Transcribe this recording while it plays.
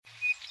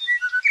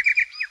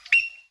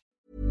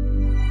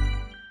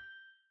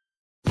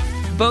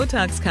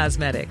Botox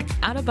Cosmetic,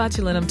 out of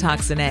botulinum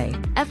toxin A,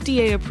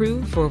 FDA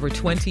approved for over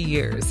 20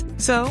 years.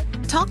 So,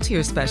 talk to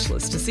your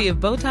specialist to see if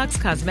Botox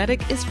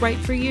Cosmetic is right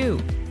for you.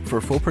 For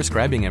full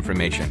prescribing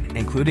information,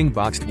 including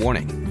boxed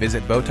warning,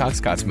 visit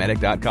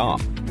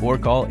BotoxCosmetic.com or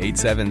call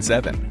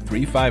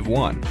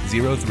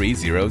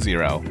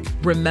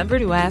 877-351-0300. Remember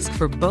to ask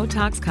for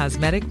Botox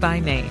Cosmetic by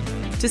name.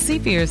 To see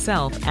for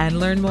yourself and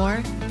learn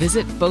more,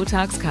 visit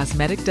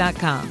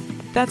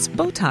BotoxCosmetic.com. That's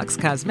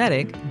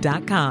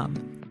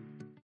BotoxCosmetic.com.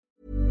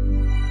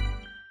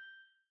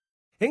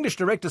 English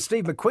director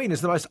Steve McQueen is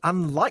the most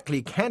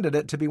unlikely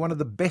candidate to be one of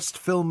the best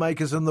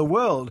filmmakers in the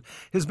world.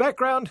 His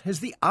background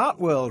is the art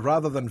world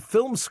rather than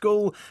film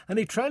school, and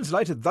he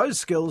translated those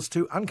skills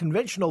to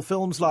unconventional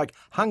films like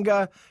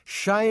Hunger,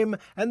 Shame,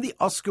 and the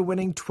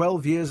Oscar-winning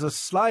 12 Years a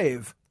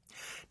Slave.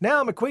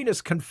 Now McQueen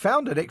has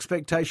confounded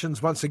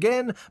expectations once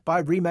again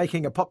by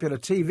remaking a popular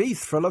TV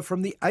thriller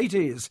from the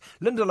 80s,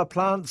 Linda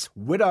LaPlante's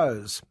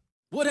Widows.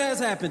 What has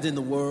happened in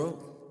the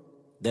world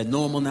that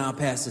normal now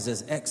passes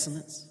as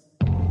excellence?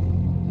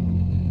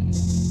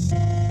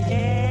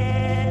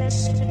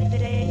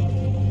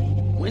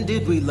 When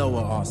did we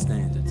lower our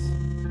standards?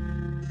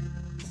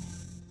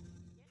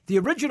 The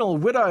original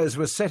Widows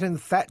was set in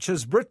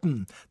Thatcher's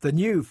Britain. The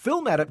new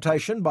film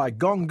adaptation by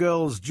Gone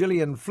Girl's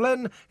Gillian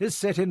Flynn is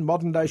set in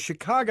modern-day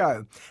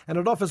Chicago, and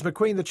it offers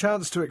McQueen the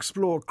chance to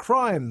explore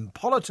crime,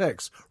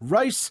 politics,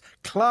 race,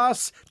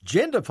 class,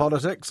 gender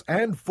politics,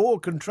 and 4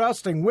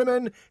 contrasting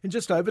women in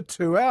just over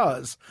 2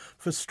 hours.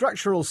 For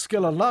structural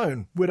skill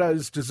alone,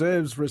 Widows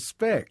deserves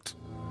respect.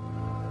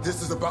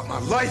 This is about my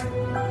life.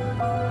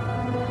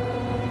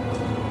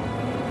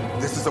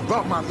 This is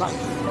about my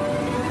life.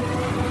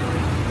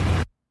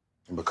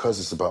 And because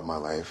it's about my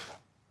life,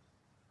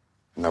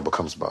 it now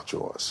becomes about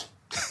yours.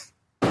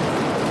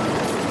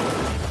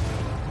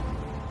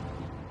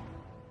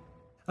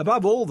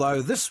 Above all,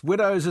 though, this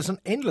Widows is an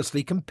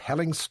endlessly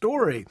compelling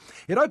story.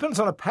 It opens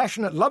on a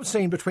passionate love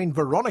scene between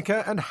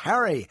Veronica and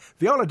Harry,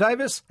 Viola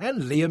Davis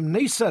and Liam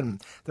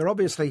Neeson. They're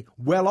obviously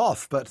well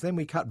off, but then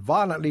we cut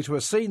violently to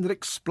a scene that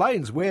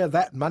explains where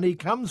that money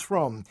comes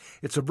from.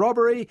 It's a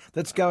robbery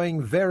that's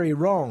going very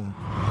wrong.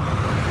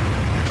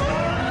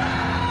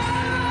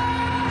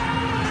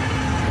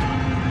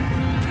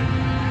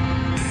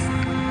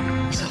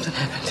 Something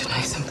happened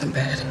tonight, something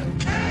bad.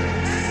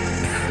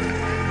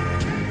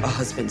 Our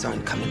husbands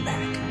aren't coming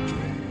back.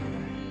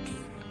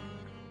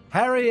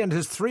 Harry and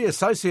his 3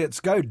 associates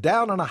go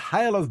down on a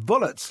hail of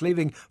bullets,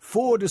 leaving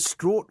 4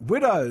 distraught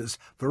widows: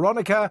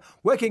 Veronica,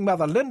 working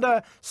mother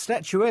Linda,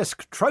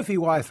 statuesque trophy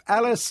wife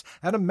Alice,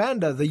 and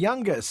Amanda, the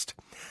youngest.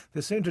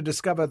 They're soon to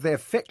discover their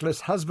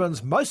feckless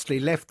husbands mostly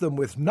left them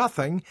with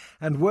nothing,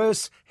 and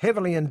worse,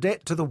 heavily in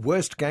debt to the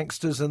worst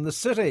gangsters in the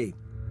city.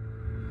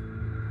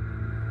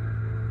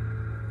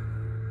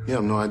 You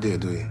have no idea,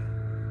 do you?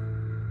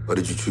 Or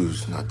did you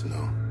choose not to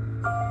know?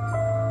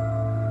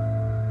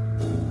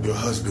 Your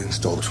husband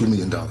stole $2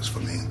 million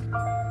from me.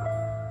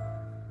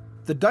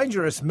 The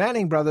dangerous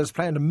Manning brothers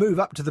plan to move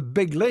up to the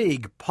big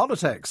league,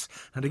 politics,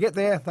 and to get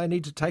there they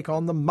need to take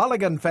on the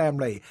Mulligan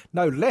family,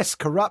 no less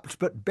corrupt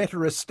but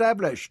better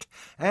established,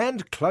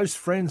 and close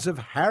friends of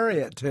Harry,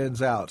 it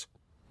turns out.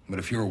 But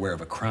if you're aware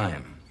of a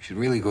crime, you should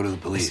really go to the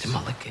police. Mr.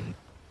 Mulligan,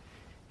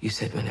 you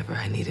said whenever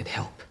I needed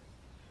help.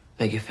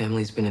 Now, your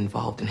family's been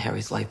involved in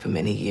Harry's life for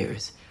many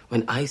years.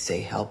 When I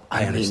say help,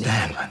 I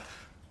understand, mean but...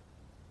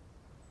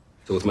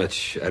 So with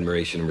much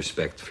admiration and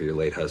respect for your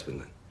late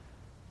husband,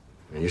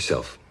 and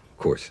yourself, of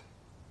course,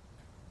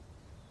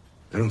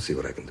 I don't see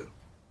what I can do.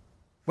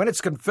 When it's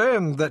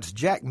confirmed that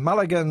Jack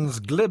Mulligan's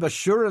glib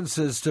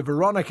assurances to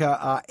Veronica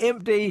are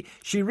empty,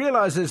 she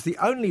realises the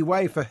only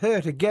way for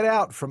her to get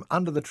out from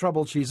under the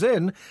trouble she's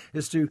in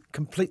is to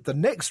complete the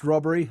next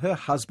robbery her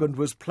husband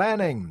was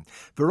planning.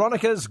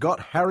 Veronica's got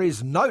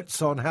Harry's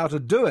notes on how to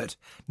do it.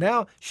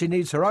 Now she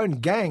needs her own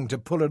gang to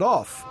pull it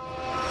off.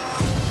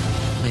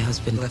 My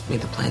husband left me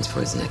the plans for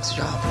his next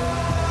job.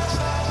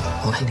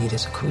 All I need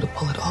is a crew to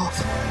pull it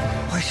off.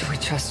 Why should we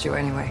trust you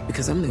anyway?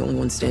 Because I'm the only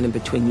one standing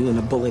between you and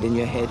a bullet in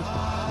your head.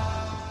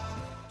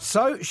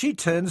 So she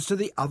turns to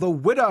the other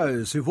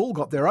widows, who've all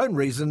got their own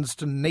reasons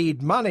to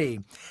need money.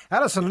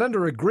 Alice and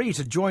Linda agree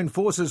to join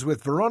forces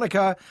with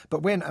Veronica,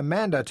 but when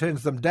Amanda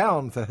turns them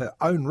down for her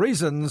own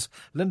reasons,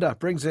 Linda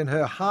brings in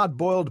her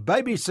hard-boiled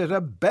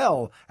babysitter,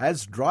 Belle,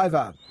 as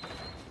driver.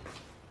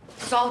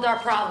 Solved our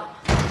problem.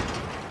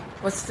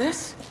 What's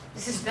this?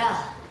 This is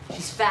Belle.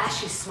 She's fast,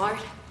 she's smart,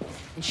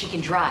 and she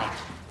can drive.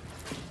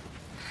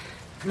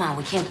 Come on,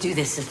 we can't do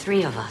this, the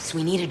 3 of us.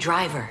 We need a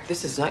driver.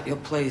 This is not your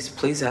place.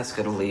 Please ask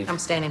her to leave. I'm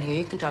standing here.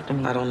 You can talk to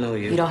me. I don't know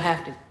you. You don't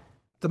have to.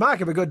 The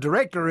mark of a good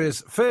director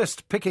is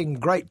first picking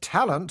great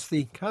talent.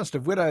 The cast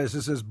of Widows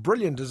is as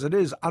brilliant as it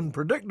is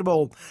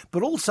unpredictable,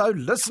 but also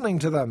listening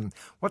to them.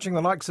 Watching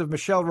the likes of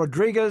Michelle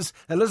Rodriguez,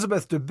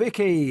 Elizabeth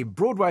Debicki,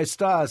 Broadway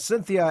star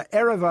Cynthia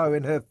Erivo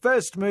in her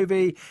first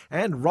movie,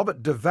 and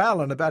Robert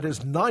Duvall in about his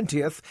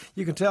 90th,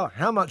 you can tell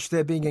how much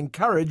they're being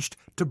encouraged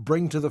to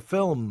bring to the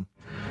film.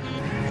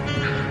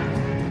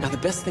 Now, the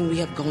best thing we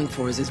have going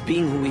for us is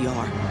being who we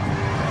are.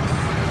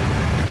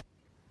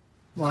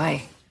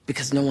 Why?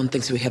 Because no one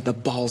thinks we have the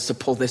balls to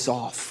pull this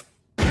off.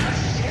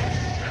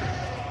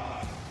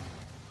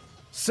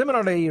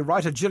 Similarly,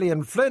 writer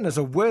Gillian Flynn is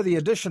a worthy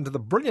addition to the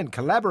brilliant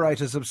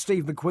collaborators of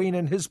Steve McQueen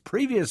in his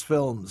previous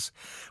films.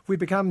 We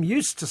become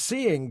used to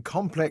seeing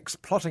complex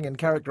plotting and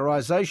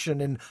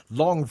characterisation in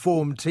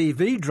long-form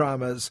TV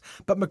dramas,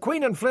 but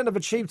McQueen and Flynn have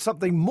achieved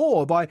something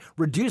more by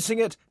reducing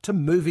it to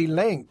movie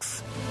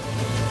length.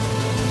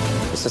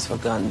 This is for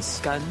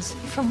guns. Guns?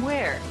 From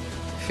where?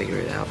 Figure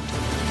it out.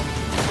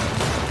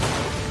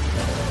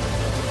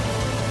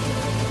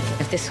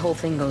 If this whole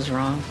thing goes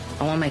wrong,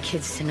 I want my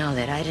kids to know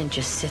that I didn't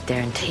just sit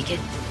there and take it.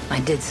 I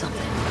did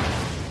something.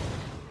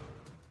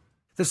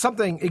 There's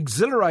something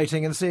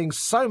exhilarating in seeing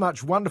so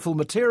much wonderful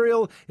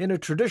material in a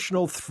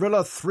traditional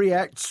thriller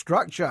 3-act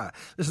structure.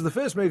 This is the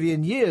first movie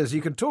in years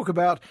you can talk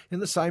about in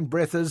the same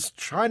breath as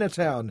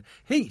Chinatown,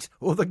 Heat,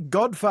 or The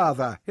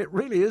Godfather. It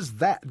really is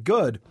that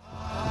good.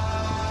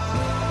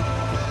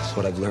 That's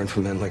what I've learned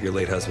from men like your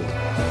late husband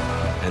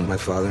and my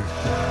father,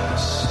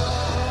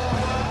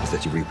 is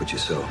that you reap what you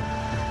sow.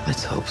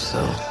 Let's hope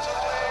so.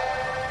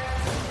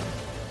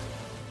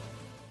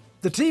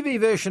 The TV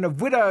version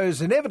of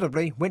Widows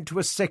inevitably went to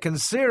a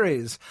second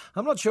series.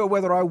 I'm not sure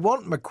whether I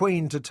want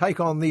McQueen to take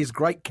on these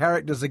great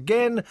characters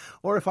again,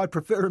 or if I'd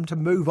prefer him to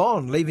move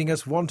on, leaving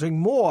us wanting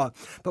more.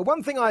 But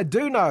one thing I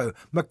do know,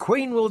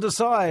 McQueen will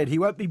decide. He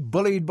won't be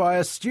bullied by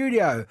a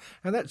studio.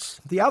 And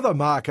that's the other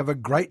mark of a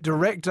great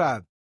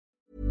director.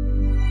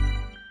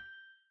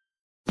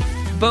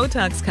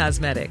 Botox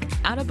Cosmetic,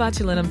 out of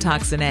botulinum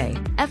toxin A,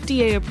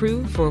 FDA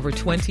approved for over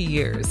 20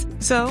 years.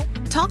 So,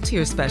 talk to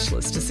your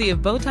specialist to see if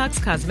Botox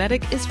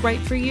Cosmetic is right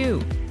for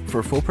you.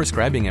 For full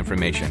prescribing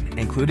information,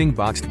 including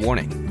boxed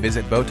warning,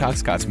 visit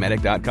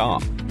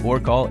BotoxCosmetic.com or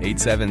call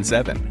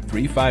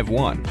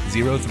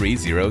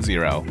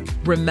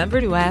 877-351-0300. Remember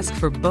to ask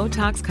for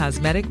Botox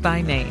Cosmetic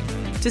by name.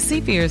 To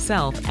see for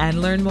yourself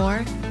and learn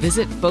more,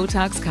 visit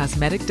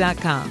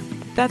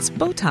BotoxCosmetic.com. That's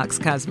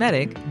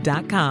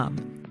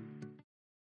BotoxCosmetic.com.